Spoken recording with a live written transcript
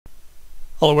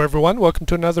Hello everyone, welcome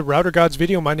to another RouterGods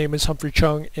video. My name is Humphrey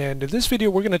Chung, and in this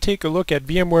video we're going to take a look at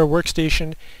VMware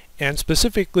Workstation and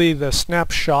specifically the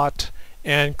snapshot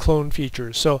and clone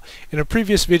features. So in a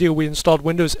previous video we installed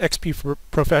Windows XP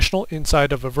Professional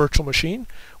inside of a virtual machine.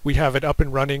 We have it up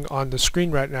and running on the screen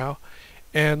right now,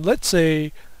 and let's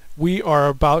say we are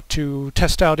about to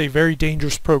test out a very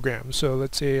dangerous program. So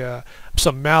let's say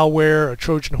some malware, a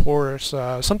Trojan horse,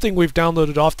 something we've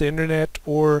downloaded off the internet,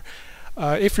 or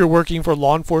if you're working for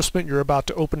law enforcement, you're about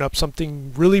to open up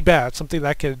something really bad, something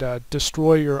that could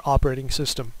destroy your operating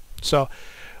system. So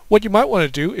what you might want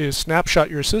to do is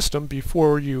snapshot your system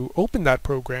before you open that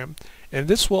program, and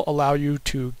this will allow you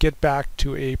to get back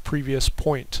to a previous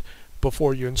point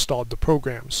before you installed the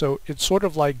program. So it's sort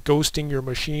of like ghosting your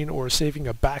machine or saving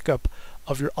a backup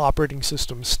of your operating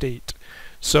system state.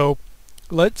 So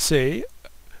let's say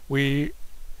we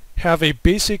have a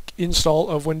basic install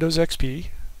of Windows XP.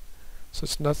 So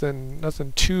it's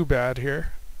nothing too bad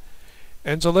here.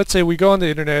 And so let's say we go on the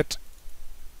internet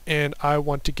and I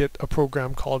want to get a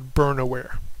program called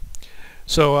VMWare.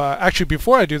 So actually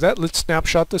before I do that, let's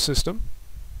snapshot the system.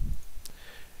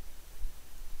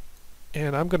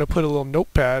 And I'm going to put a little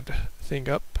notepad thing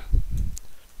up.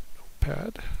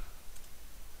 Notepad.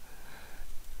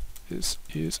 This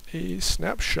is a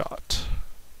snapshot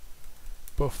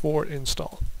before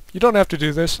install. You don't have to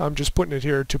do this, I'm just putting it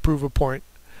here to prove a point,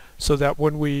 so that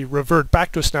when we revert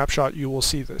back to a snapshot you will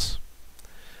see this.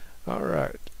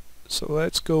 Alright, so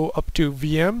let's go up to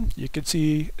VM. You can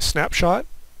see snapshot,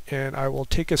 and I will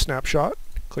take a snapshot.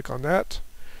 Click on that.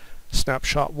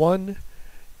 Snapshot 1,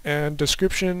 and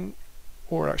description,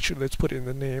 or actually let's put in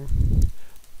the name,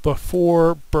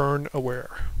 before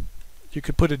VMWare. You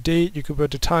could put a date, you could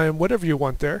put a time, whatever you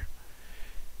want there.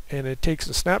 And it takes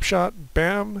a snapshot,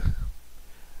 bam.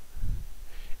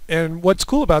 And what's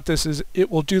cool about this is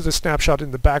it will do the snapshot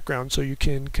in the background so you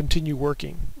can continue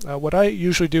working. What I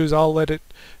usually do is I'll let it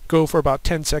go for about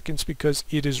 10 seconds because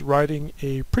it is writing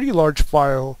a pretty large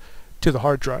file to the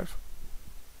hard drive.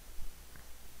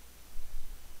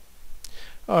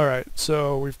 Alright,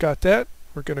 so we've got that.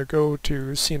 We're going to go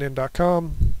to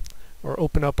cnn.com or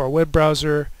open up our web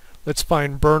browser. Let's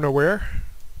find VMWare.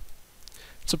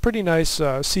 It's a pretty nice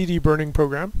CD burning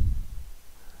program.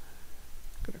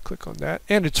 Gonna click on that,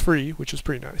 and it's free, which is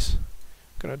pretty nice.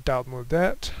 Gonna download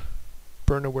that.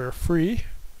 VMWare free.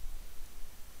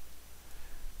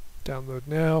 Download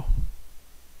now.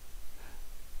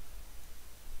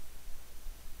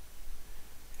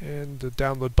 And the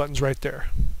download button's right there.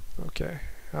 Okay,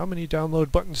 how many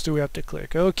download buttons do we have to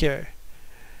click? Okay.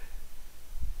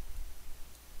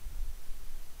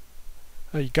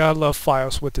 You gotta love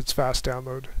Fios with its fast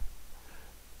download.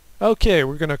 Okay,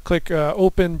 we're gonna click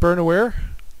open VMWare.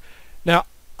 Now,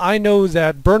 I know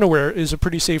that VMWare is a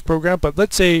pretty safe program, but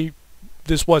let's say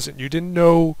this wasn't. You didn't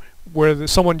know where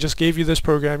someone just gave you this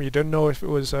program, you didn't know if it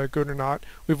was good or not.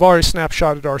 We've already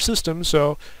snapshotted our system,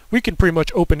 so we can pretty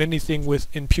much open anything with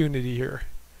impunity here.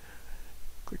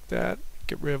 Click that,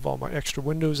 get rid of all my extra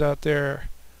windows out there.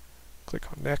 Click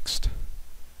on next.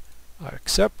 I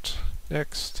accept,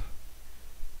 next.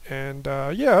 And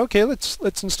yeah, okay,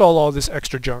 let's install all this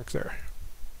extra junk there.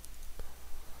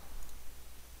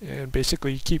 And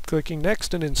basically keep clicking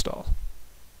next and install.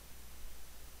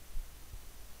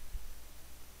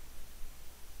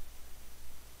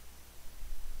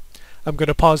 I'm going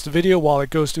to pause the video while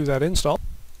it goes through that install.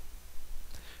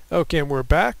 Okay, and we're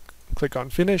back. Click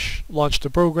on finish, launch the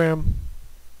program.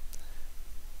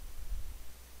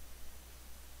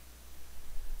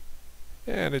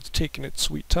 And it's taking its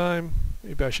sweet time.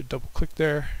 Maybe I should double click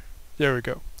there. There we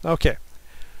go. Okay.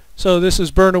 So this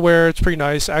is VMWare. It's pretty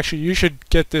nice. Actually, you should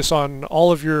get this on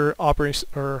all of your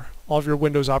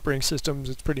Windows operating systems.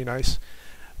 It's pretty nice.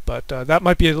 But that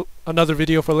might be another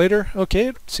video for later. Okay,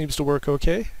 it seems to work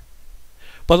okay.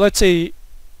 But let's say,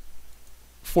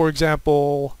 for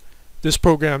example, this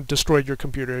program destroyed your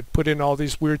computer. It put in all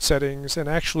these weird settings, and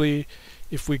actually,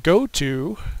 if we go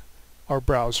to our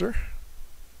browser,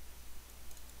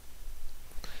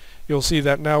 you'll see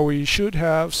that now we should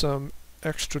have some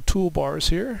extra toolbars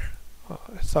here.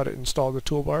 I thought it installed the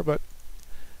toolbar, but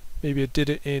maybe it did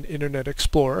it in Internet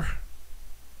Explorer.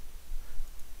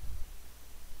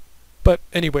 But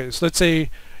anyways, let's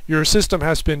say your system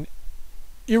has been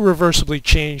irreversibly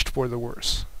changed for the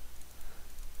worse.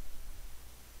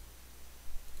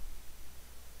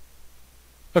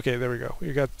 Okay, there we go.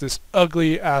 You got this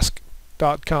ugly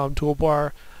ask.com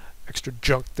toolbar, extra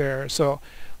junk there. So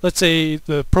let's say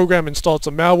the program installed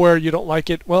some malware, you don't like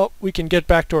it. Well, we can get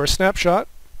back to our snapshot.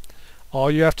 All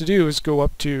you have to do is go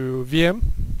up to VM,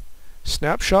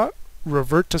 snapshot,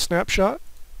 revert to snapshot.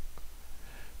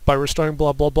 by restoring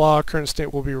blah blah blah. Current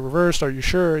state will be reversed. Are you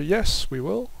sure? Yes, we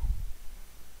will.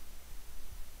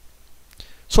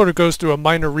 Sort of goes through a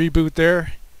minor reboot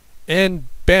there, and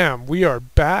bam, we are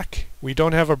back. We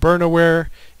don't have a burnaware.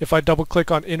 If I double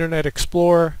click on Internet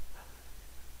Explorer,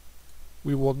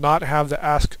 we will not have the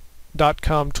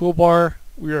ask.com toolbar.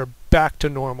 We are back to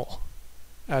normal.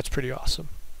 That's pretty awesome.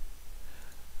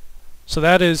 So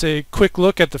that is a quick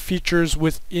look at the features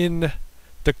within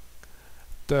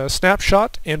the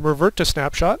snapshot and revert to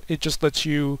snapshot. It just lets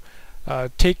you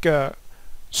take a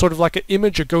sort of like an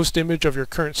image, a ghost image of your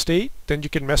current state. Then you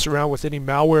can mess around with any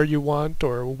malware you want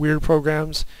or weird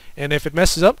programs. And if it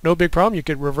messes up, no big problem. You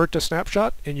can revert to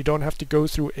snapshot and you don't have to go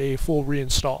through a full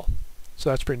reinstall. So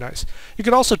that's pretty nice. You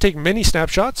could also take many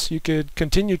snapshots. You could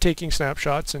continue taking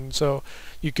snapshots, and so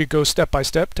you could go step by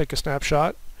step, take a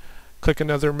snapshot, click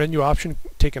another menu option,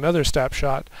 take another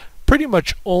snapshot. Pretty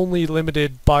much only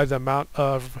limited by the amount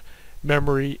of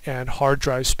memory and hard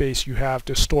drive space you have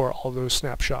to store all those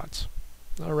snapshots.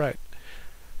 Alright,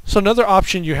 so another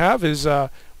option you have is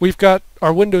we've got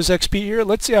our Windows XP here.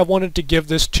 Let's say I wanted to give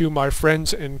this to my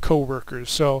friends and co-workers.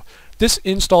 So this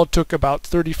install took about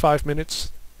 35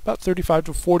 minutes, about 35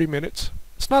 to 40 minutes.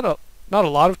 It's not a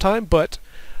lot of time, but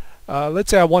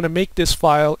let's say I want to make this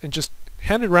file and just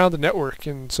hand it around the network,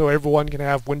 and so everyone can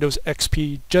have Windows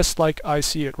XP just like I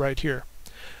see it right here.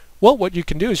 Well, what you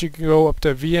can do is you can go up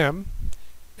to VM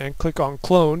and click on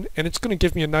clone, and it's going to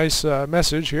give me a nice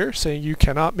message here saying you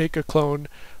cannot make a clone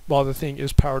while the thing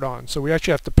is powered on. So we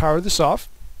actually have to power this off,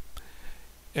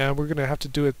 and we're going to have to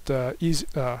do it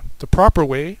the proper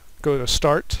way. Go to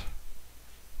Start,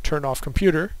 turn off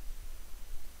computer.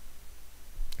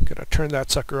 I'm going to turn that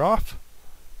sucker off.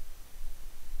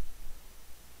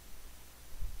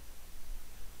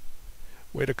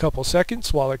 Wait a couple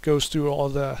seconds while it goes through all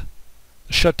the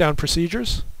shutdown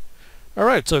procedures.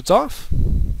 Alright, so it's off.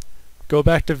 Go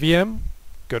back to VM,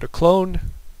 go to clone,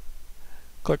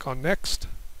 click on next.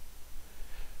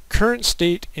 Current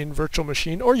state in virtual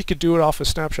machine, or you could do it off a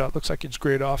snapshot. Looks like it's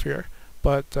grayed off here,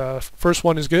 but first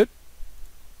one is good.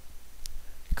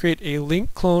 Create a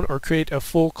link clone or create a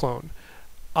full clone.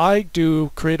 I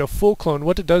do create a full clone.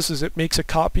 What it does is it makes a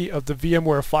copy of the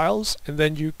VMware files, and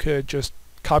then you could just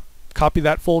copy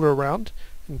that folder around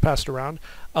and pass it around.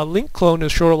 A link clone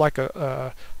is sort of like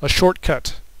a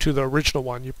shortcut to the original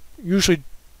one. You usually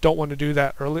don't want to do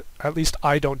that, or at least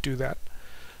I don't do that.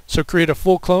 So create a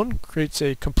full clone, creates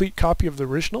a complete copy of the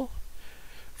original.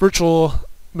 Virtual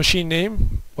machine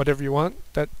name, whatever you want,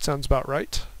 that sounds about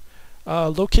right.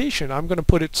 Location, I'm going to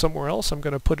put it somewhere else. I'm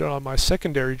going to put it on my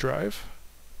secondary drive.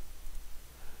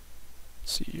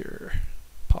 Let's see here,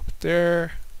 pop it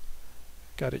there.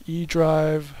 Got an E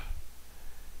drive,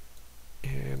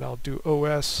 and I'll do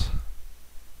OS,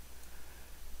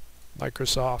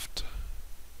 Microsoft.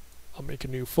 I'll make a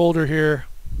new folder here.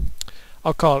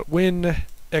 I'll call it Win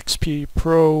XP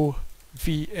Pro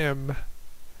VM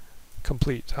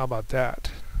Complete. How about that?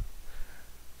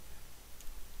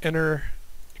 Enter,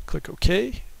 click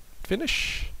OK,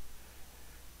 finish.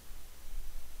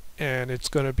 And it's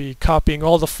going to be copying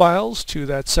all the files to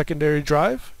that secondary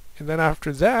drive. And then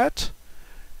after that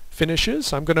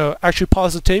finishes, I'm going to actually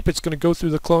pause the tape. It's going to go through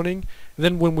the cloning. And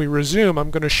then when we resume,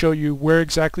 I'm going to show you where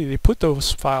exactly they put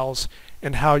those files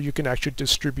and how you can actually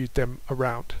distribute them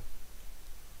around.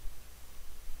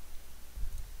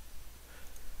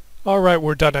 Alright,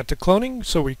 we're done at the cloning,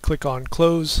 so we click on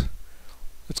close.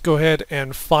 Let's go ahead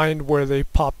and find where they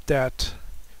popped that,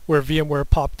 where VMware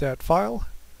popped that file.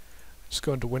 Just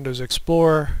go into Windows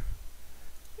Explorer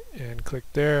and click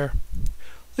there.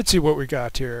 Let's see what we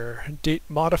got here. Date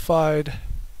modified.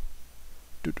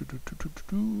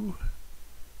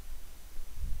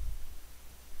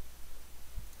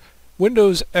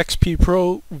 Windows XP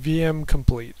Pro VM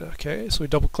Complete. Okay, so we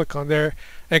double click on there,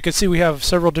 and you can see we have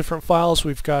several different files.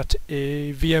 We've got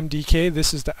a VMDK.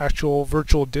 This is the actual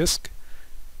virtual disk.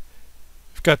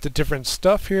 We've got the different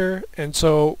stuff here, and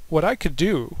so what I could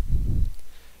do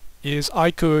is I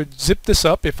could zip this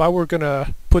up. If I were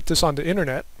gonna put this on the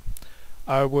internet,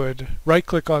 I would right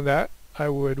click on that, I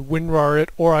would WinRAR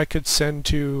it, or I could send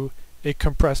to a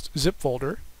compressed zip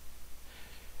folder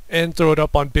and throw it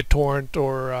up on BitTorrent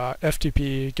or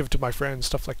FTP, give it to my friends,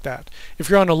 stuff like that. If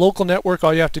you're on a local network,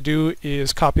 all you have to do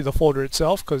is copy the folder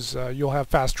itself, because you'll have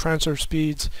fast transfer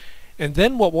speeds. And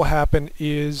then what will happen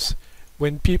is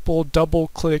when people double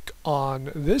click on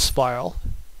this file,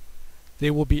 they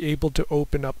will be able to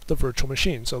open up the virtual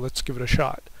machine. So let's give it a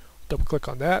shot. Double click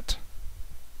on that.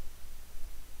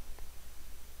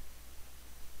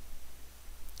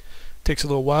 Takes a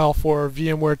little while for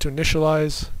VMware to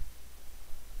initialize.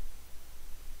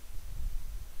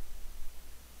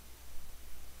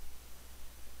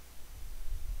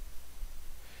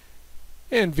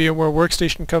 And VMware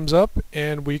Workstation comes up,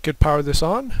 and we could power this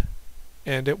on,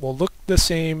 and it will look the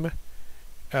same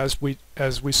as we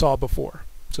saw before.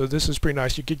 So this is pretty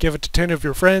nice. You could give it to 10 of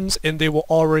your friends, and they will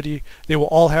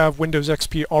all have Windows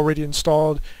XP already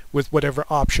installed with whatever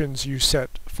options you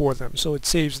set for them. So it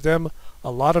saves them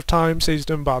a lot of time, saves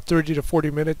them about 30 to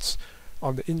 40 minutes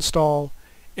on the install,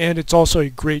 and it's also a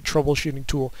great troubleshooting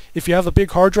tool. If you have a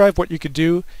big hard drive, what you could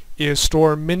do is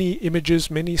store many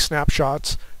images, many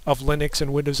snapshots of Linux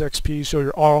and Windows XP, so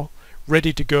you're all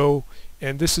ready to go,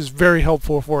 and this is very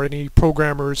helpful for any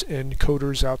programmers and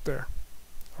coders out there.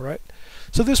 Alright,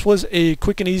 so this was a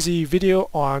quick and easy video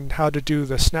on how to do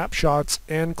the snapshots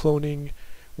and cloning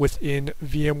within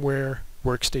VMware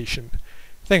Workstation.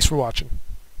 Thanks for watching.